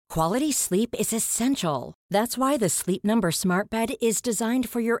Quality sleep is essential. That's why the Sleep Number Smart Bed is designed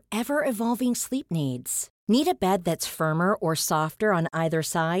for your ever-evolving sleep needs. Need a bed that's firmer or softer on either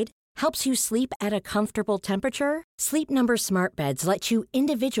side? Helps you sleep at a comfortable temperature? Sleep Number Smart Beds let you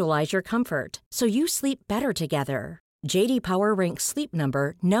individualize your comfort, so you sleep better together. J.D. Power ranks Sleep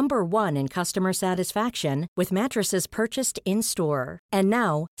Number number 1 in customer satisfaction with mattresses purchased in-store. And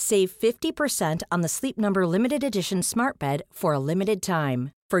now, save 50% on the Sleep Number Limited Edition Smart Bed for a limited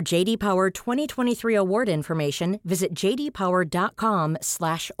time. For J.D. Power 2023 award information, visit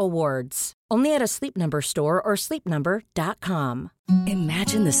jdpower.com/awards. Only at a Sleep Number store or sleepnumber.com.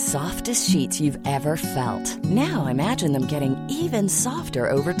 Imagine the softest sheets you've ever felt. Now imagine them getting even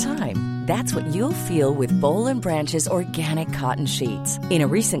softer over time. That's what you'll feel with Boll & Branch's organic cotton sheets. In a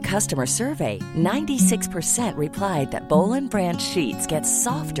recent customer survey, 96% replied that Boll & Branch sheets get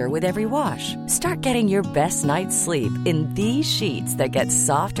softer with every wash. Start getting your best night's sleep in these sheets that get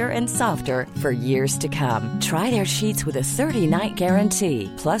softer and softer for years to come. Try their sheets with a 30-night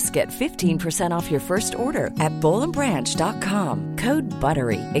guarantee. Plus, get 15% off your first order at bollandbranch.com. Code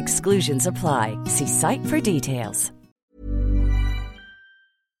BUTTERY. Exclusions apply. See site for details.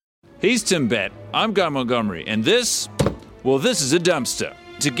 He's Tim Batt, I'm Guy Montgomery, and this is a dumpster.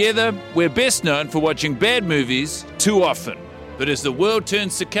 Together, we're best known for watching bad movies too often. But as the world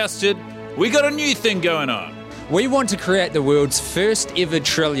turns to custard, we got a new thing going on. We want to create the world's first ever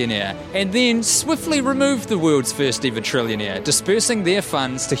trillionaire and then swiftly remove the world's first ever trillionaire, dispersing their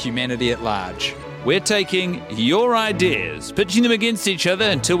funds to humanity at large. We're taking your ideas, pitching them against each other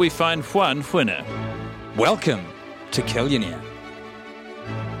until we find one winner. Welcome to Killionaire.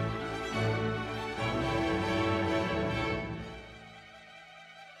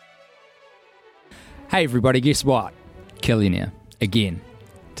 Hey everybody, guess what? Killionaire. Again.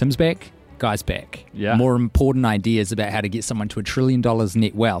 Tim's back, Guy's back. Yeah. More important ideas about how to get someone to $1 trillion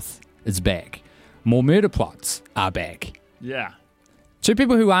net wealth is back. More murder plots are back. Yeah. Two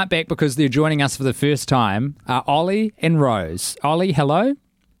people who aren't back because they're joining us for the first time are Ollie and Rose. Ollie, hello.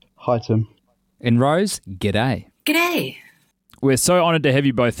 Hi, Tim. And Rose, g'day. G'day. We're so honoured to have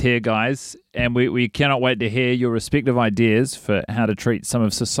you both here, guys, and we cannot wait to hear your respective ideas for how to treat some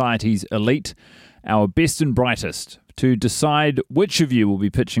of society's elite, our best and brightest. To decide which of you will be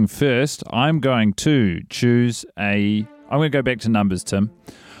pitching first, I'm going to go back to numbers, Tim.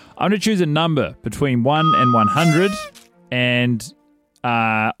 I'm going to choose a number between 1 and 100, and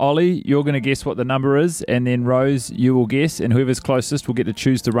Ollie, you're going to guess what the number is, and then Rose, you will guess, and whoever's closest will get to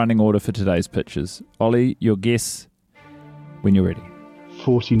choose the running order for today's pitches. Ollie, your guess when you're ready.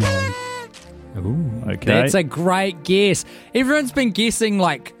 49. Ooh, okay. That's a great guess. Everyone's been guessing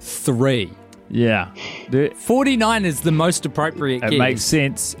like 3. Yeah. 49 is the most appropriate guess. It makes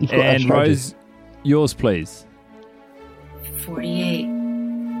sense. And Rose, yours, please. 48.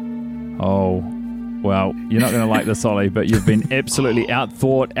 Oh, well, you're not going to like this, Ollie, but you've been absolutely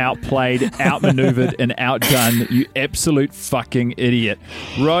outthought, outplayed, outmaneuvered, and outdone, you absolute fucking idiot.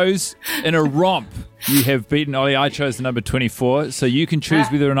 Rose, in a romp, you have beaten Ollie. I chose the number 24, so you can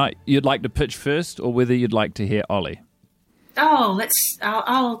choose whether or not you'd like to pitch first or whether you'd like to hear Ollie. Oh,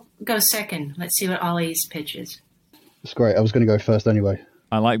 I'll go second. Let's see what Ollie's pitch is. That's great. I was going to go first anyway.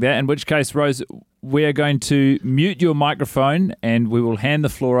 I like that. In which case, Rose, we are going to mute your microphone and we will hand the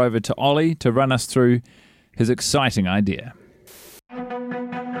floor over to Ollie to run us through his exciting idea.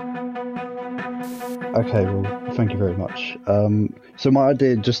 Okay, well, thank you very much. So my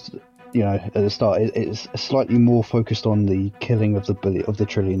idea, just at the start, it's slightly more focused on the killing of the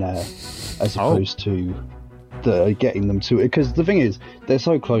trillionaire, as opposed to the getting them to it. Because the thing is, they're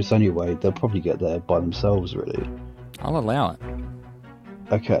so close anyway; they'll probably get there by themselves. Really, I'll allow it.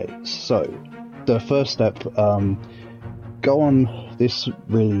 Okay, so the first step, go on this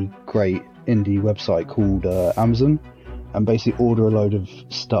really great indie website called Amazon, and basically order a load of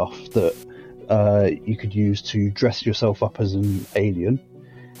stuff that you could use to dress yourself up as an alien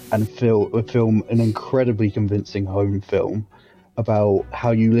and film an incredibly convincing home film about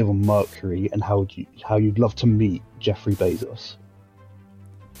how you live on Mercury and how you'd love to meet Jeffrey Bezos.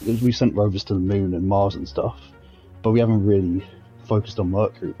 We sent rovers to the moon and Mars and stuff, but we haven't really focused on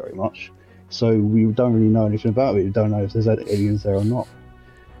Mercury very much, so we don't really know anything about it. We don't know if there's aliens there or not,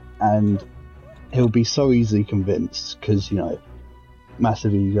 and he'll be so easily convinced because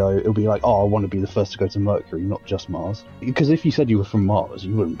massive ego. It'll be like, I want to be the first to go to Mercury, not just Mars. Because if you said you were from Mars,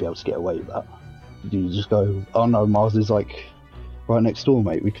 you wouldn't be able to get away with that. You just go, oh no, Mars is like right next door,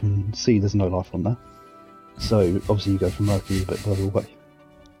 mate. We can see there's no life on there. So obviously you go from Mercury a bit further away.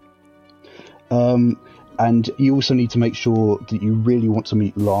 And you also need to make sure that you really want to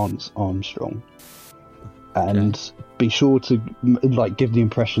meet Lance Armstrong. and be sure to give the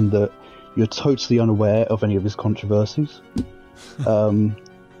impression that you're totally unaware of any of his controversies. And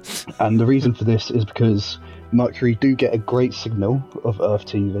the reason for this is because Mercury do get a great signal of Earth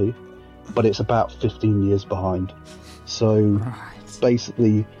TV, but it's about 15 years behind. So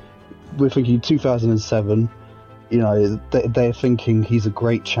basically, we're thinking 2007, they're thinking he's a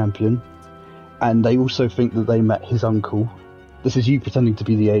great champion, and they also think that they met his uncle. This is you pretending to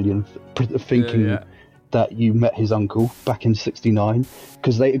be the alien, thinking that you met his uncle back in '69,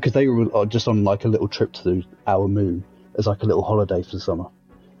 because they were just on like a little trip to our moon as like a little holiday for the summer,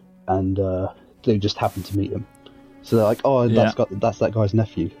 and they just happened to meet him. So they're like, oh, that's that guy's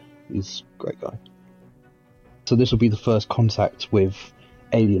nephew. He's a great guy. So this will be the first contact with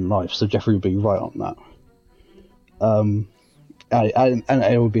alien life. So Jeffrey will be right on that. And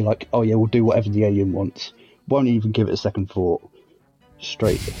it will be like, oh yeah, we'll do whatever the alien wants. Won't even give it a second thought.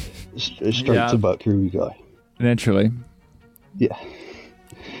 Straight to Mercury we go. Naturally. Yeah.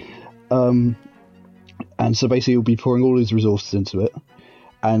 And so basically he'll be pouring all his resources into it,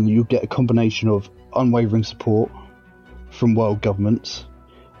 and you'll get a combination of unwavering support from world governments,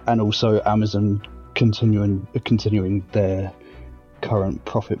 and also Amazon continuing their current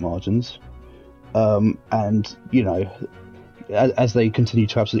profit margins. And, as they continue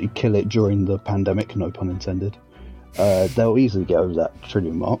to absolutely kill it during the pandemic, no pun intended, they'll easily get over that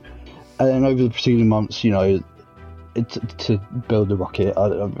trillion mark. And then over the preceding months, to build the rocket, I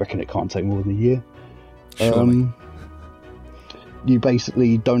reckon it can't take more than a year. You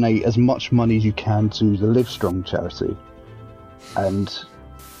basically donate as much money as you can to the Livestrong charity, and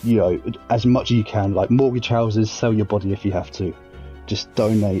as much as you can, like mortgage houses, sell your body if you have to. Just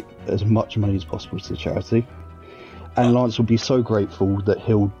donate as much money as possible to the charity, and Lance will be so grateful that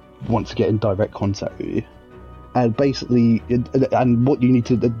he'll want to get in direct contact with you. And basically, and what you need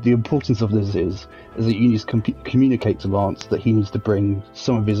to, the importance of this is that you need to communicate to Lance that he needs to bring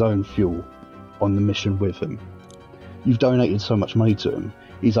some of his own fuel on the mission with him. You've donated so much money to him.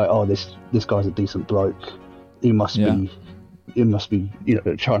 He's like, oh, this guy's a decent bloke. He must be,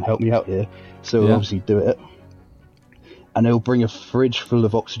 try and help me out here. So he'll obviously do it. And he'll bring a fridge full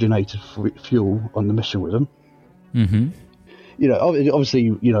of oxygenated fuel on the mission with him. Mm-hmm.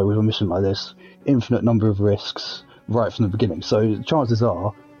 Obviously, with a mission like this, infinite number of risks right from the beginning. So chances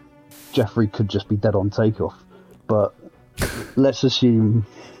are, Jeffrey could just be dead on takeoff. But let's assume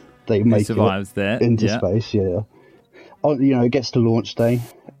they make it into space. Yeah. It gets to launch day,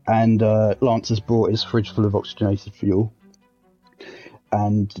 and Lance has brought his fridge full of oxygenated fuel,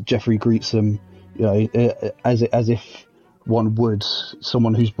 and Jeffrey greets him, as if one would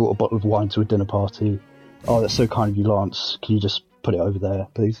someone who's brought a bottle of wine to a dinner party. Oh, that's so kind of you, Lance. Can you just put it over there,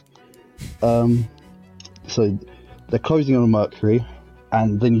 please? So they're closing on Mercury,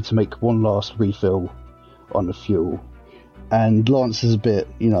 and they need to make one last refill on the fuel. And Lance is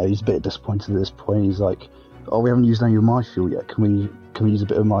he's a bit disappointed at this point. He's like, oh, we haven't used any of my fuel yet. Can we use a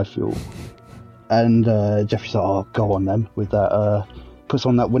bit of my fuel? And Jeffrey's like, oh, go on then with that. Puts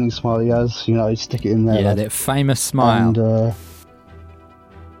on that winning smile he has, stick it in there. Yeah, that famous smile.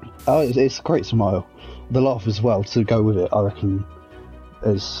 And it's a great smile. The laugh as well to go with it, I reckon,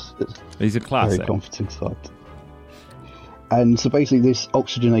 he's a classic. Very comforting sight. And so basically, this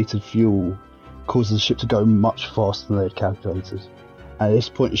oxygenated fuel causes the ship to go much faster than they had calculated. And at this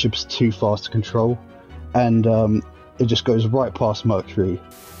point, the ship's too fast to control, and it just goes right past Mercury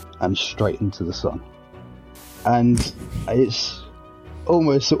and straight into the sun. And it's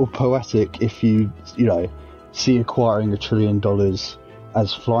almost sort of poetic if you see acquiring $1 trillion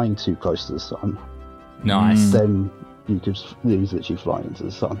as flying too close to the sun. Nice. Then he's literally flying into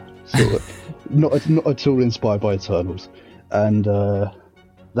the sun. Sort of, not at all inspired by Eternals. And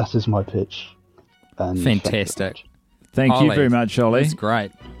that is my pitch. And fantastic. Thank you very much, Ollie. That's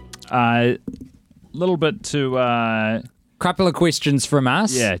great. Little bit to... couple of questions from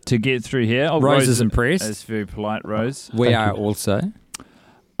us. Yeah, to get through here. Oh, Rose is impressed. That's very polite, Rose. We are also.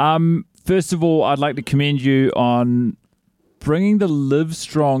 First of all, I'd like to commend you on bringing the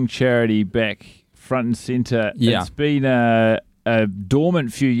Livestrong charity back front and centre. Yeah. It's been a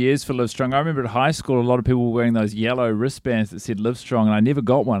dormant few years for Livestrong. I remember at high school, a lot of people were wearing those yellow wristbands that said Livestrong, and I never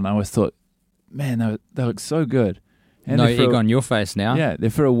got one. And I always thought, man, they look so good. And no egg on your face now. Yeah, they're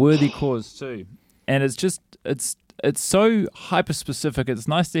for a worthy cause too. And it's just, it's so hyper-specific. It's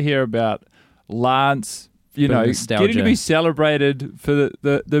nice to hear about Lance, getting to be celebrated for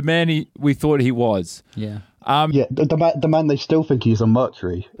the man we thought he was. Yeah. The man they still think he's on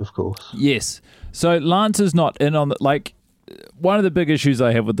Mercury, of course. Yes. So Lance is not in on one of the big issues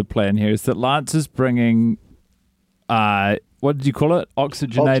I have with the plan here is that Lance is bringing, what did you call it?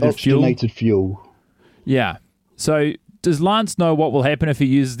 Oxygenated fuel. Yeah. So does Lance know what will happen if he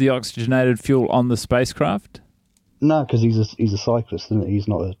uses the oxygenated fuel on the spacecraft? No, because he's a cyclist, isn't he? He's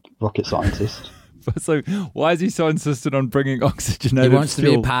not a rocket scientist. So why is he so insistent on bringing oxygenated He wants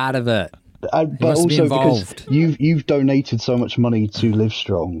fuel? to be a part of it. But wants to be also involved. because you've donated so much money to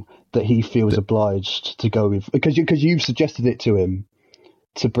Livestrong that he feels obliged to go with, because you've suggested it to him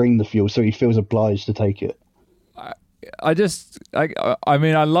to bring the fuel, so he feels obliged to take it. I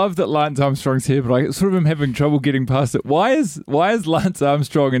mean, I love that Lance Armstrong's here, but I sort of am having trouble getting past it. Why is Lance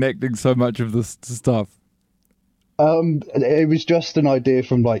Armstrong enacting so much of this stuff? It was just an idea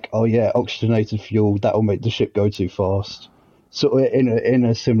from oxygenated fuel, that'll make the ship go too fast. So in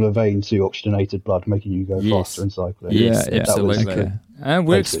a similar vein to oxygenated blood, making you go faster in cycling. Yes, Yeah, absolutely. okay. It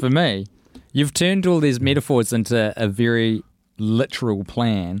works for me. You've turned all these metaphors into a very literal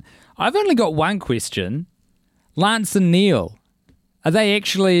plan. I've only got one question. Lance and Neil, are they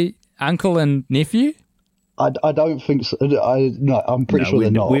actually uncle and nephew? I don't think so. I'm pretty sure they're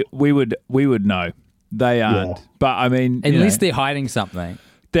not. We would know. They aren't. Yeah. But I mean, Unless they're hiding something.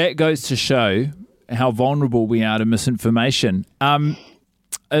 that goes to show how vulnerable we are to misinformation.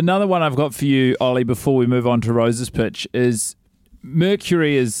 Another one I've got for you, Ollie, before we move on to Rose's pitch, is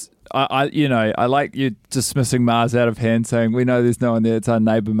Mercury is. I like you dismissing Mars out of hand, saying we know there's no one there. It's our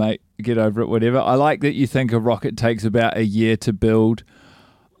neighbour, mate. Get over it, whatever. I like that you think a rocket takes about a year to build.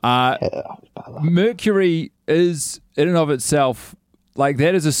 Mercury is, in and of itself, like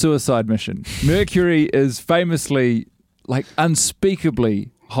that is a suicide mission. Mercury is famously, like,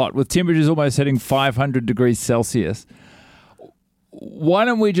 unspeakably hot, with temperatures almost hitting 500 degrees Celsius. Why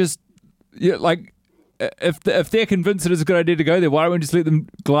don't we just, if they're convinced it is a good idea to go there, why don't we just let them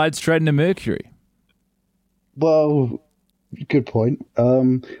glide straight into Mercury? Well, good point.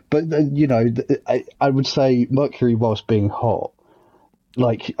 But I would say Mercury, whilst being hot,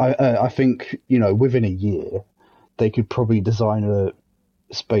 I think within a year they could probably design a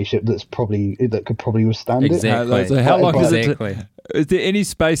spaceship that could probably withstand it. Exactly. So how long is Exactly. it? Is there any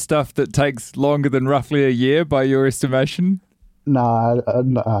space stuff that takes longer than roughly a year by your estimation? Nah, I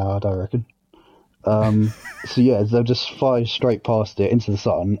don't reckon. So yeah, they'll just fly straight past it into the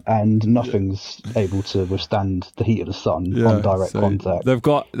sun, and nothing's able to withstand the heat of the sun on direct contact. They've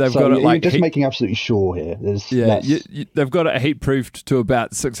got it you're like just making absolutely sure here. they've got it heat proofed to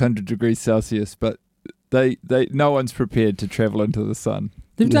about 600 degrees Celsius, but no one's prepared to travel into the sun.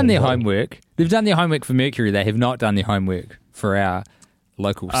 They've done their homework. They've done their homework for Mercury. They have not done their homework for our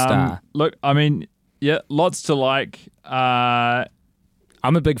local star. Look, I mean, yeah, lots to like.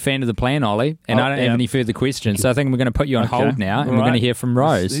 I'm a big fan of the plan, Ollie, and I don't have any further questions, so I think we're going to put you on hold now, and we're going to hear from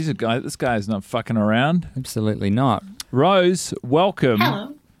Rose. This guy's not fucking around. Absolutely not. Rose, welcome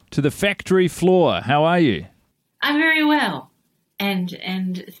Hello. to the factory floor. How are you? I'm very well,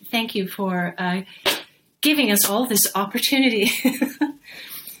 and thank you for giving us all this opportunity.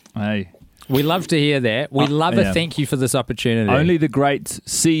 Hey. We love to hear that. We love a thank you for this opportunity. Only the greats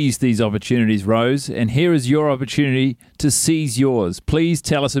seize these opportunities, Rose, and here is your opportunity to seize yours. Please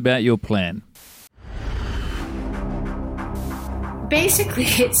tell us about your plan. Basically,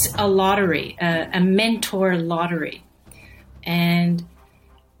 it's a lottery, a mentor lottery. And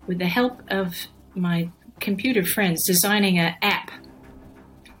with the help of my computer friends, designing an app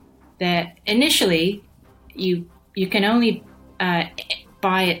that initially you can only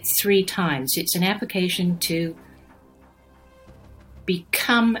buy it 3 times. It's an application to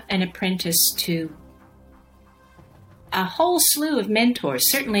become an apprentice to a whole slew of mentors,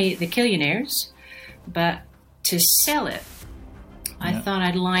 certainly the Killionaires, but to sell it, I thought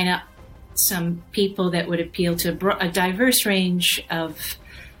I'd line up some people that would appeal to a diverse range of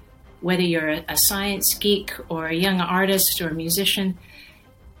whether you're a science geek or a young artist or a musician,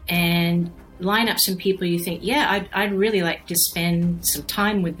 and line up some people you think, I'd really like to spend some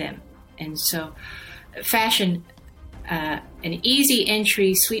time with them. And so fashion an easy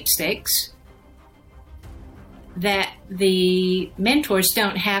entry sweepstakes that the mentors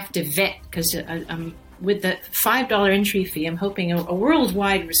don't have to vet, because with the $5 entry fee, I'm hoping a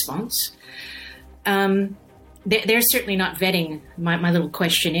worldwide response. They're certainly not vetting my little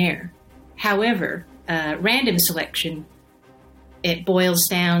questionnaire. However, random selection, it boils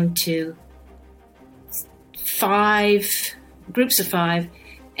down to 5 groups of 5,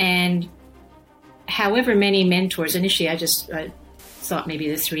 and however many mentors. Initially, I thought maybe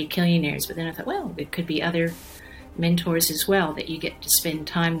the 3 Killionaires, but then I thought, well, it could be other mentors as well that you get to spend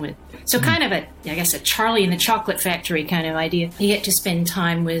time with. So kind of a Charlie and the Chocolate Factory kind of idea. You get to spend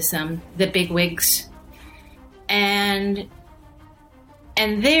time with the big wigs, and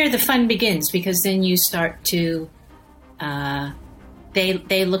there the fun begins, because then you start to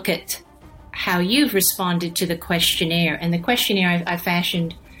they look at how you've responded to the questionnaire. And the questionnaire I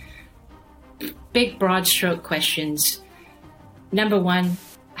fashioned big, broad stroke questions. Number one,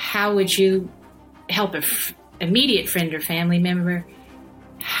 how would you help a immediate friend or family member?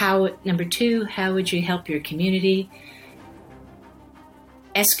 Number two, how would you help your community?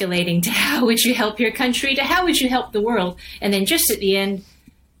 Escalating to how would you help your country, to how would you help the world? And then just at the end,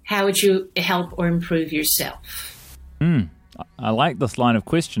 how would you help or improve yourself? I like this line of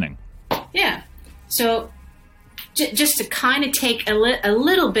questioning. Yeah. So just to kind of take a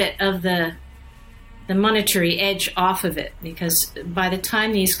little bit of the monetary edge off of it, because by the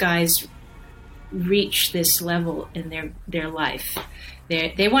time these guys reach this level in their life,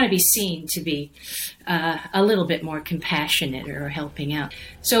 they want to be seen to be a little bit more compassionate or helping out.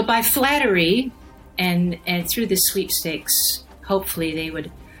 So by flattery and through the sweepstakes, hopefully they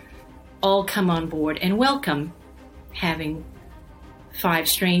would all come on board and welcome having 5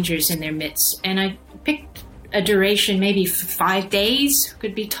 strangers in their midst. And I picked a duration, maybe 5 days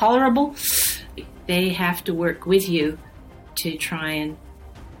could be tolerable. They have to work with you to try and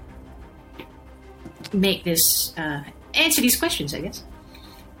make this, answer these questions, I guess.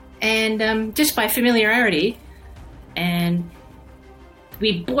 And just by familiarity, and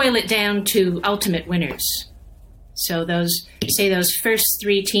we boil it down to ultimate winners. So those first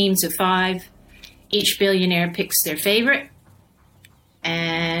 3 teams of 5, each billionaire picks their favorite.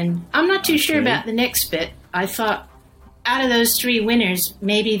 And I'm not too sure about the next bit. I thought out of those 3 winners,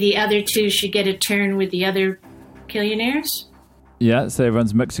 maybe the other 2 should get a turn with the other Killionaires. Yeah, so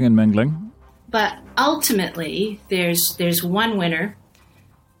everyone's mixing and mingling. But ultimately, there's one winner,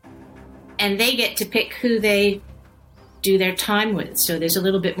 and they get to pick who they do their time with. So there's a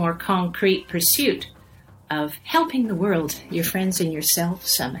little bit more concrete pursuit of helping the world, your friends and yourself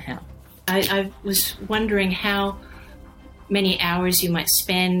somehow. I was wondering how many hours you might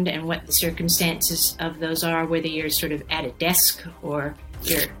spend and what the circumstances of those are, whether you're sort of at a desk or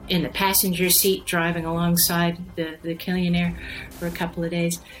you're in the passenger seat driving alongside the Killionaire for a couple of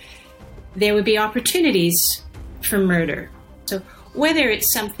days. There would be opportunities for murder. So whether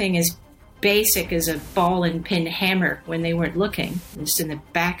it's something as basic as a ball and pin hammer when they weren't looking, just in the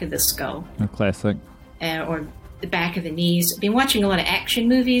back of the skull. A classic. Or the back of the knees. I've been watching a lot of action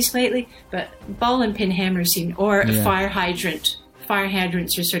movies lately, but ball and pin hammer seem, or a fire hydrant. Fire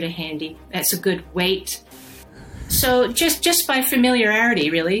hydrants are sort of handy. That's a good weight. So just by familiarity,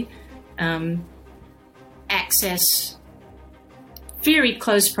 really, access, very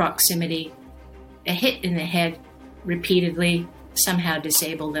close proximity, a hit in the head repeatedly, somehow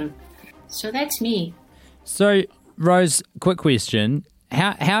disable them. So that's me. So, Rose, quick question.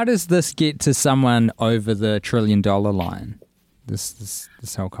 How does this get to someone over the $1 trillion line, this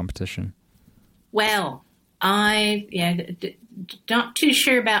whole competition? Well, not too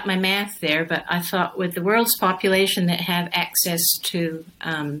sure about my math there, but I thought with the world's population that have access to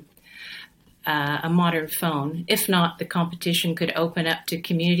a modern phone, if not, the competition could open up to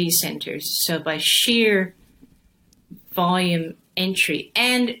community centers. So by sheer volume entry,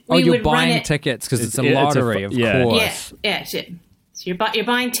 and you're buying tickets because it's a lottery, of course. Yeah. So you're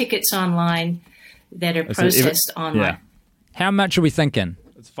buying tickets online that are processed online. Yeah. How much are we thinking?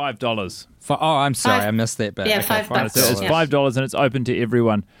 It's $5. I'm sorry, I missed that bit. Yeah, $5. It's $5 and it's open to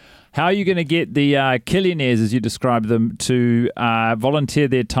everyone. How are you going to get the Killionaires, as you describe them, to volunteer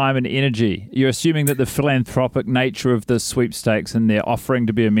their time and energy? You're assuming that the philanthropic nature of the sweepstakes and their offering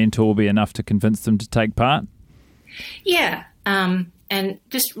to be a mentor will be enough to convince them to take part? Yeah, and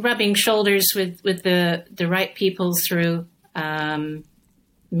just rubbing shoulders with the right people through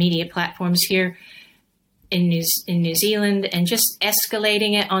media platforms here in New Zealand, and just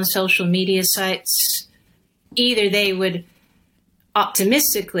escalating it on social media sites. Either they would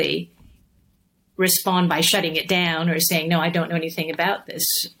optimistically respond by shutting it down or saying, no, I don't know anything about this,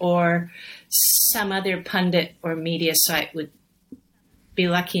 or some other pundit or media site would be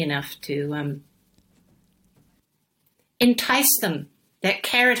lucky enough to entice them, that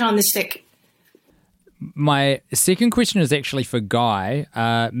carrot on the stick. My second question is actually for Guy.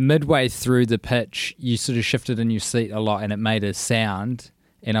 Midway through the pitch, you sort of shifted in your seat a lot and it made a sound,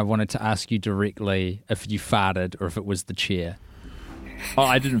 and I wanted to ask you directly if you farted or if it was the chair. Oh,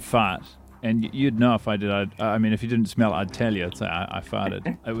 I didn't fart. And you'd know if I did. I mean, if you didn't smell it, I'd tell you. I'd say I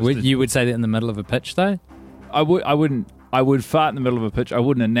farted. You would say that in the middle of a pitch, though? I wouldn't. I would fart in the middle of a pitch. I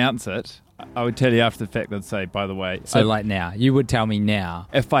wouldn't announce it. I would tell you after the fact. I'd say, by the way. So like now. You would tell me now.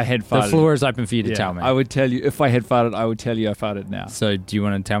 If I had farted. The floor is open for you to tell me. I would tell you. If I had farted, I would tell you I farted now. So do you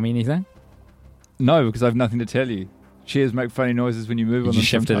want to tell me anything? No, because I have nothing to tell you. Chairs make funny noises when you move on them. You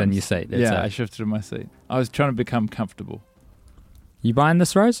shifted in your seat. I shifted in my seat. I was trying to become comfortable. You buying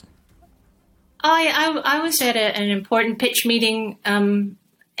this, Rose? I was at an important pitch meeting, and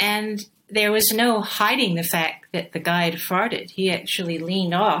there was no hiding the fact that the guy had farted. He actually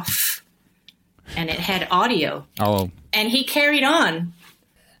leaned off, and it had audio. Oh. And he carried on.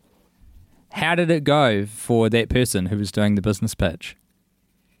 How did it go for that person who was doing the business pitch?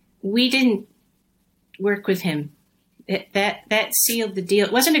 We didn't work with him. That sealed the deal.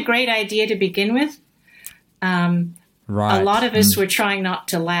 It wasn't a great idea to begin with. Right. A lot of us were trying not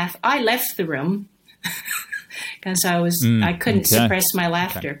to laugh. I left the room because I couldn't suppress my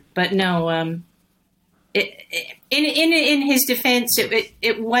laughter. Okay. But no, in his defense,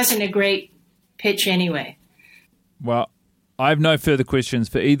 it wasn't a great pitch anyway. Well, I have no further questions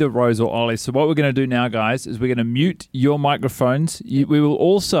for either Rose or Ollie. So what we're going to do now, guys, is we're going to mute your microphones. We will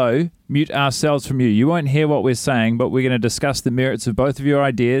also mute ourselves from you. You won't hear what we're saying, but we're going to discuss the merits of both of your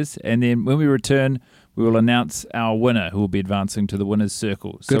ideas. And then when we return, we will announce our winner, who will be advancing to the winner's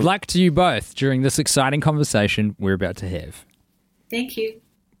circle. So, good luck to you both during this exciting conversation we're about to have. Thank you.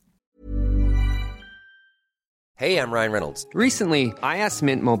 Hey, I'm Ryan Reynolds. Recently, I asked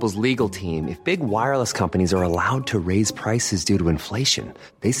Mint Mobile's legal team if big wireless companies are allowed to raise prices due to inflation.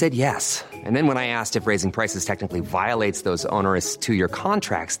 They said yes. And then when I asked if raising prices technically violates those onerous 2-year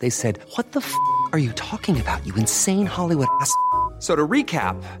contracts, they said, "What the f*** are you talking about, you insane Hollywood ass f- So to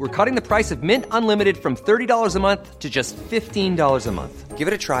recap, we're cutting the price of Mint Unlimited from $30 a month to just $15 a month. Give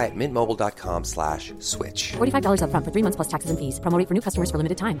it a try at mintmobile.com/switch. $45 up front for 3 months plus taxes and fees. Promo rate for new customers for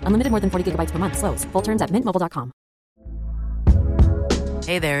limited time. Unlimited more than 40 gigabytes per month. Slows full terms at mintmobile.com.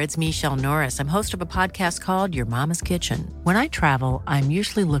 Hey there, it's Michelle Norris. I'm host of a podcast called Your Mama's Kitchen. When I travel, I'm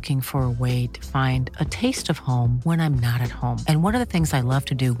usually looking for a way to find a taste of home when I'm not at home. And one of the things I love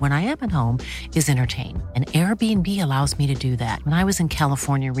to do when I am at home is entertain. And Airbnb allows me to do that. When I was in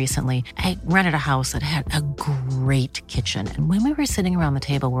California recently, I rented a house that had a great kitchen. And when we were sitting around the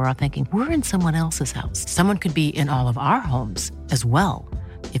table, we were all thinking, we're in someone else's house. Someone could be in all of our homes as well.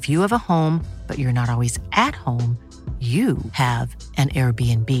 If you have a home, but you're not always at home, you have an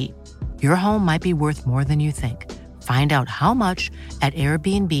Airbnb. Your home might be worth more than you think. Find out how much at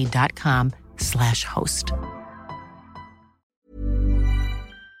airbnb.com/host.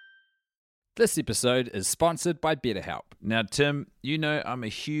 This episode is sponsored by BetterHelp. Now, Tim, you know I'm a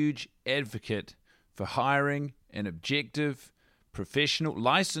huge advocate for hiring an objective,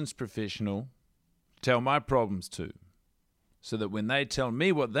 licensed professional to tell my problems to, so that when they tell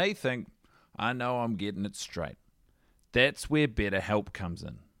me what they think, I know I'm getting it straight. That's where BetterHelp comes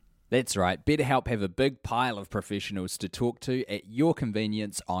in. That's right. BetterHelp have a big pile of professionals to talk to at your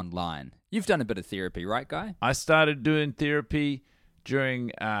convenience online. You've done a bit of therapy, right, Guy? I started doing therapy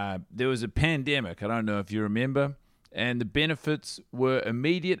during, there was a pandemic, I don't know if you remember, and the benefits were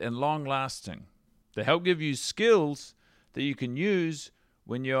immediate and long-lasting. They help give you skills that you can use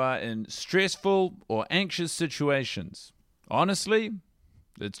when you are in stressful or anxious situations. Honestly,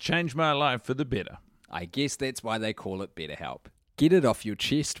 it's changed my life for the better. I guess that's why they call it BetterHelp. Get it off your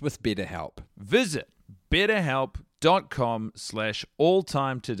chest with BetterHelp. Visit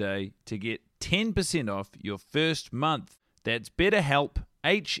betterhelp.com/alltime today to get 10% off your first month. That's BetterHelp,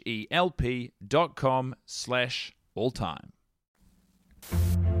 HELP.com/alltime.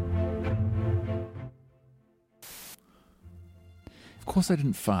 Of course I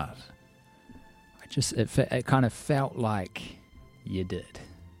didn't fart. It kind of felt like you did.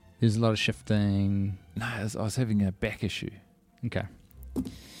 There's a lot of shifting. No, I was having a back issue. Okay.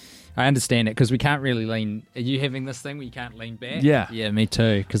 I understand it because we can't really lean. Are you having this thing where you can't lean back? Yeah. Yeah, me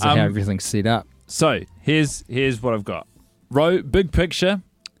too, because of how everything's set up. So here's what I've got. Big picture,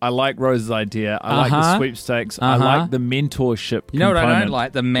 I like Rose's idea. I like the sweepstakes. I like the mentorship You know component. what I don't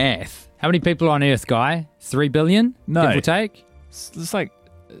like? The math. How many people on Earth, Guy? 3 billion? No. Give or take? It's like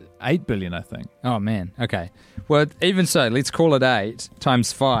 8 billion, I think. Oh, man. Okay. Well, even so, let's call it 8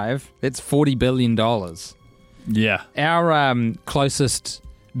 times 5. That's $40 billion. Yeah. Our closest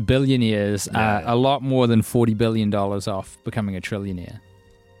billionaires are a lot more than $40 billion off becoming a trillionaire.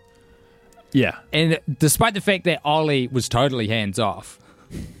 Yeah. And despite the fact that Ollie was totally hands-off,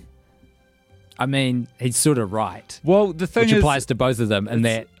 I mean, he's sort of right. Well, the thing which is, applies to both of them, and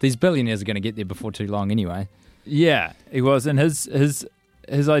that these billionaires are going to get there before too long anyway. Yeah, he was. And his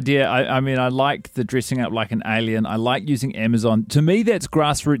idea, I mean, I like the dressing up like an alien. I like using Amazon. To me, that's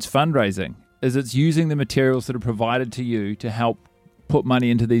grassroots fundraising, is it's using the materials that are provided to you to help put money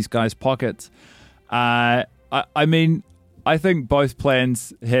into these guys' pockets. I mean, I think both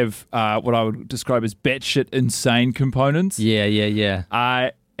plans have what I would describe as batshit insane components. Yeah.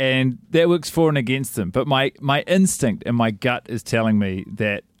 And that works for and against them. But my instinct and my gut is telling me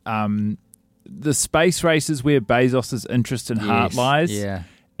that the space race is where Bezos' interest and heart lies. Yeah.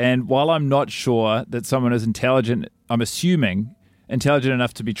 And while I'm not sure that someone is intelligent, I'm assuming intelligent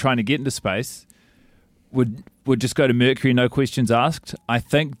enough to be trying to get into space, would just go to Mercury, no questions asked. I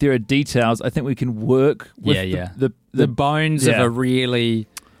think there are details. I think we can work with the bones of a really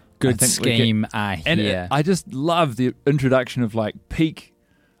good scheme are here. And I just love the introduction of like peak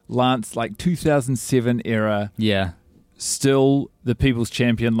Lance, like 2007 era. Yeah. Still the people's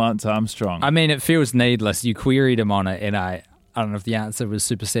champion, Lance Armstrong. I mean, it feels needless. You queried him on it, and I don't know if the answer was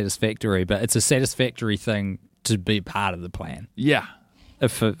super satisfactory, but it's a satisfactory thing to be part of the plan. Yeah.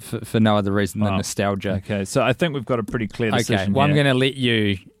 For no other reason than nostalgia. Okay, so I think we've got a pretty clear decision. Okay, well, I'm going to let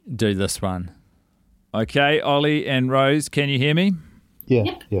you do this one. Okay, Ollie and Rose, can you hear me?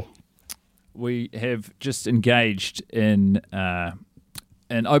 Yeah, yeah. We have just engaged in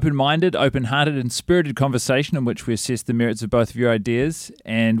an open-minded, open-hearted and spirited conversation in which we assess the merits of both of your ideas,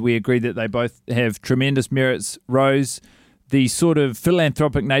 and we agree that they both have tremendous merits. Rose, the sort of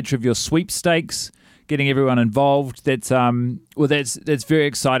philanthropic nature of your sweepstakes, getting everyone involved, that's very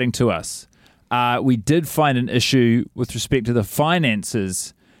exciting to us. We did find an issue with respect to the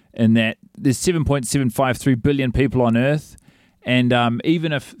finances in that there's 7.753 billion people on Earth, and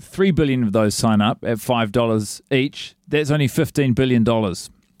even if 3 billion of those sign up at $5 each, that's only $15 billion.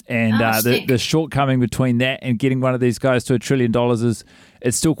 And the shortcoming between that and getting one of these guys to $1 trillion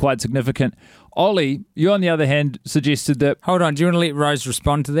it's still quite significant. Ollie, you on the other hand suggested that... Hold on, do you want to let Rose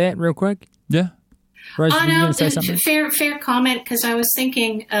respond to that real quick? Yeah. Rose, were you going to say something? Fair comment, because I was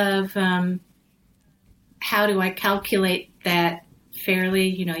thinking of how do I calculate that fairly?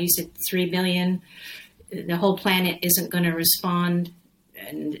 You know, you said 3 billion. The whole planet isn't going to respond,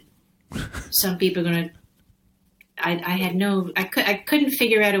 and some people are going to. I couldn't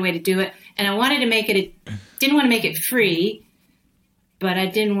figure out a way to do it, and I wanted to make it. Didn't want to make it free, but I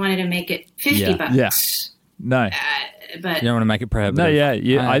didn't want to make it $50. Yeah. No. But you don't want to make it prohibitive. No.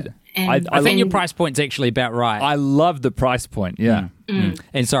 Yeah. I think your price point's actually about right. I love the price point. Yeah.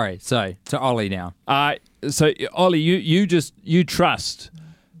 And sorry, so to Ollie now. So Ollie, you trust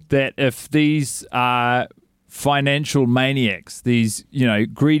that if these financial maniacs, these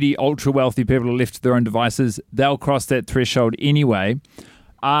greedy, ultra wealthy people are left to their own devices, they'll cross that threshold anyway.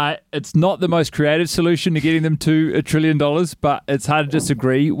 It's not the most creative solution to getting them to $1 trillion, but it's hard to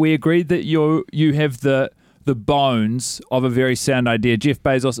disagree. We agreed that you have the bones of a very sound idea. Jeff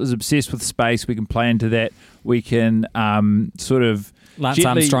Bezos is obsessed with space. We can play into that. We can sort of Lance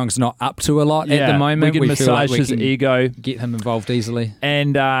Armstrong's not up to a lot at the moment. We can massage his ego, get him involved easily.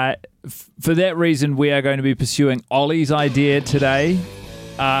 And for that reason, we are going to be pursuing Ollie's idea today.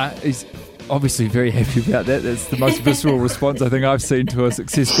 He's obviously very happy about that. That's the most visceral response I think I've seen to a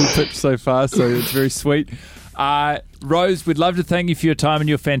successful pitch so far, so it's very sweet. Rose, we'd love to thank you for your time and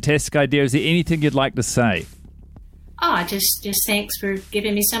your fantastic idea. Is there anything you'd like to say? Oh, just thanks for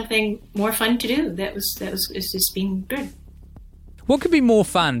giving me something more fun to do. It's just been good. What could be more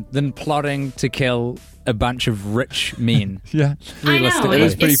fun than plotting to kill a bunch of rich men? Yeah, I know. It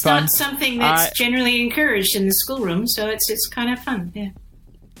is pretty fun. It's not something that's generally encouraged in the schoolroom, so it's kind of fun. Yeah.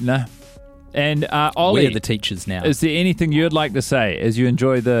 No. And Ollie, we're the teachers now. Is there anything you'd like to say as you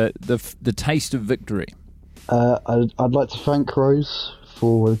enjoy the taste of victory? I'd like to thank Rose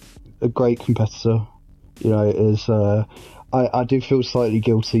for a great competitor. I do feel slightly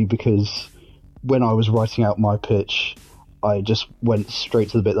guilty because when I was writing out my pitch, I just went straight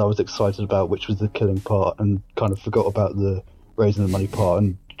to the bit that I was excited about, which was the killing part, and kind of forgot about the raising the money part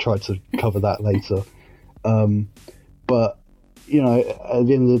and tried to cover that later. But at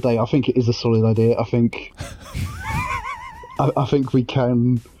the end of the day, I think it is a solid idea. I think I think we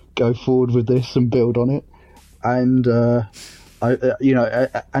can go forward with this and build on it. And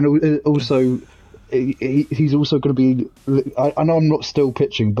and also he's also going to be. I know I'm not still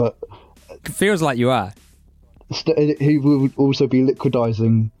pitching, but it feels like you are. He will also be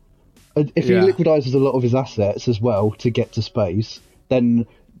liquidizing. If he liquidizes a lot of his assets as well to get to space, then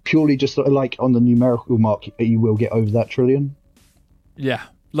purely just like on the numerical mark, he will get over that $1 trillion. Yeah.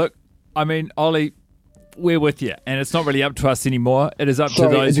 Look, I mean, Ollie, we're with you, and it's not really up to us anymore. It is up to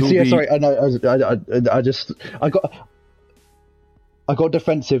those who will be... Sorry, I got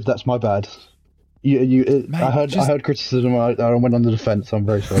defensive. That's my bad. Mate, I heard criticism. I went on the defense. I'm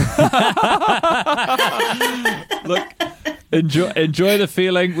very sorry. Look, enjoy the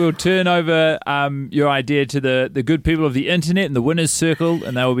feeling. We'll turn over your idea to the good people of the internet and the winners circle,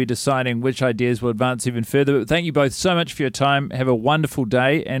 and they will be deciding which ideas will advance even further. But thank you both so much for your time. Have a wonderful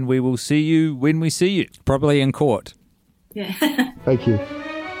day, and we will see you when we see you. Probably in court. Yeah. Thank you.